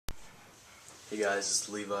Hey guys, it's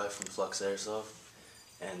Levi from Flux Airsoft,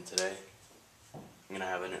 and today I'm going to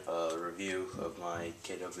have a review of my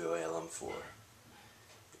KWA LM4.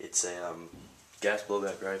 It's a gas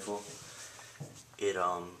blowback rifle.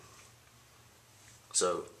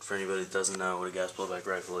 So for anybody that doesn't know what a gas blowback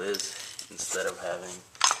rifle is, instead of having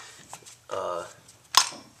a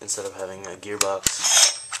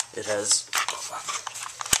gearbox, it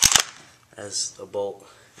has a bolt,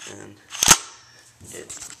 and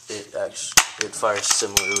it fires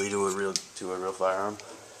similarly to a real firearm.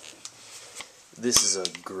 This is a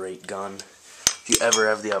great gun. If you ever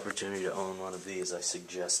have the opportunity to own one of these, I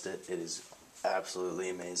suggest it. It is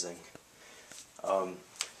absolutely amazing. I'm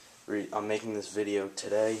making this video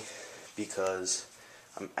today because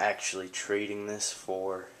I'm actually trading this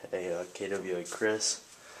for a KWA Chris.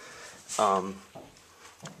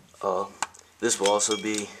 This will also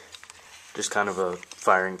be just kind of a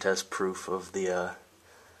firing test proof of the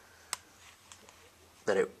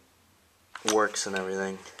that it works and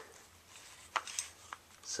everything.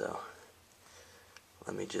 So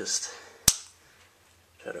let me just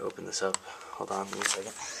try to open this up. Hold on, give me a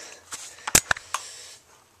second.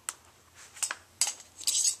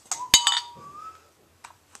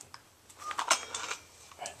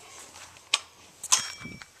 Alright.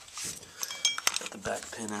 Got the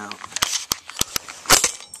back pin out.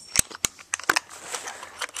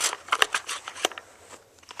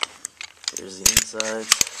 Here's the inside.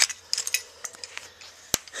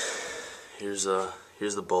 Here's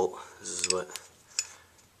the bolt. This is what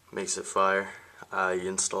makes it fire. I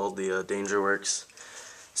installed the DangerWorks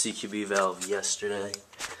CQB valve yesterday.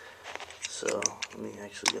 So let me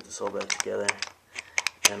actually get this all back together,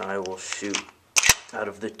 and I will shoot out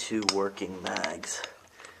of the 2 working mags.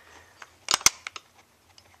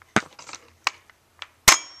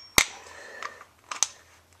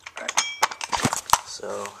 Alright.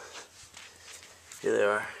 So here they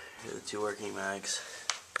are. Here are the 2 working mags.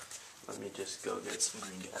 Let me just go get some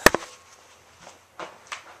green gas.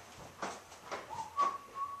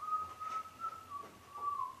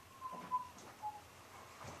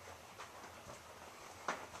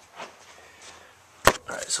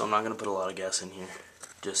 Alright, so I'm not going to put a lot of gas in here.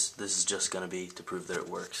 This is just going to be to prove that it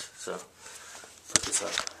works. So, put this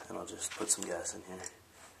up, and I'll just put some gas in here.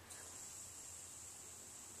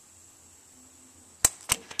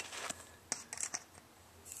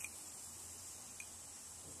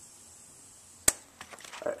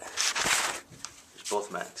 Alright, there's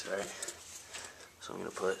both mags, right? So I'm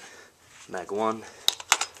going to put mag 1 in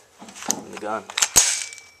the gun,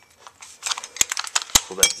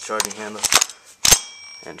 pull back the charging handle,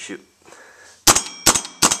 and shoot.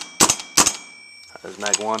 There's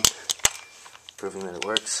mag 1, proving that it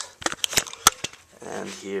works, and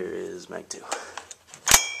here is mag 2.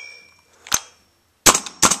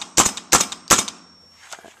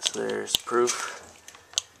 Alright, so there's proof.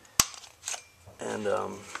 And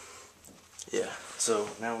yeah, so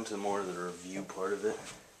now into more of the review part of it.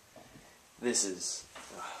 This is,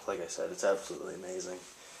 like I said, it's absolutely amazing.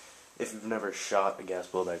 If you've never shot a gas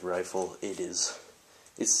blowback rifle, it's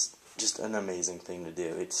just an amazing thing to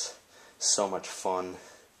do. It's so much fun.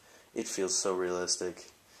 It feels so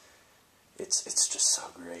realistic. It's just so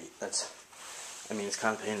great. I mean, it's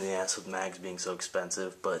kind of a pain in the ass with mags being so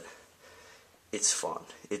expensive, but it's fun.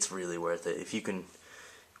 It's really worth it. If you can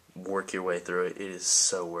work your way through it, it is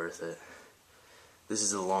so worth it. This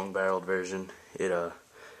is the long-barreled version.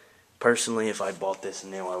 Personally, if I bought this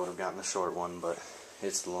new, I would have gotten the short one, but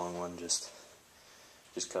it's the long one just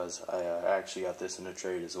because I actually got this in a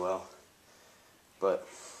trade as well. But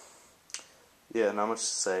yeah, not much to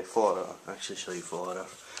say. Full auto. I'll actually show you full auto.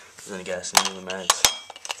 If there's any gas in the mags.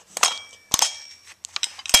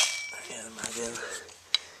 Yeah, the mag in.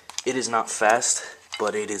 It is not fast,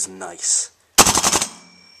 but it is nice.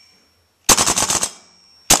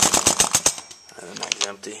 And the mag's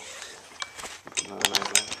empty. Another mag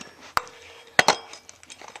in.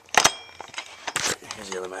 Here's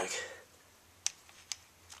the other mag.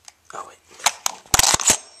 Oh wait.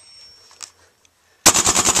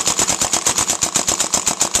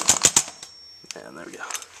 And there we go.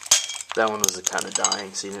 That one was kind of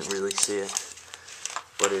dying, so you didn't really see it.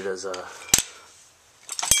 But it is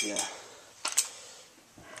yeah.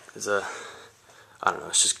 I don't know,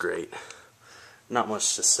 it's just great. Not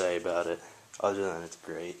much to say about it, other than it's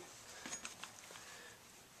great.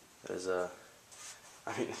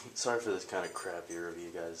 I mean, sorry for this kind of crappy review,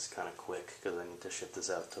 guys. It's kind of quick because I need to ship this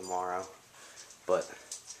out tomorrow. But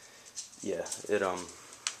yeah,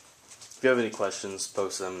 if you have any questions,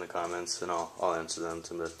 post them in the comments, and I'll answer them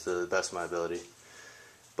to the best of my ability.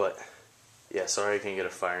 But yeah, sorry I can't get a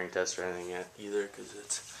firing test or anything yet either, because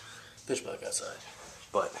pitch black outside.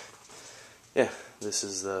 But yeah, this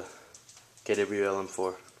is the KW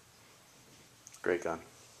LM4. Great gun.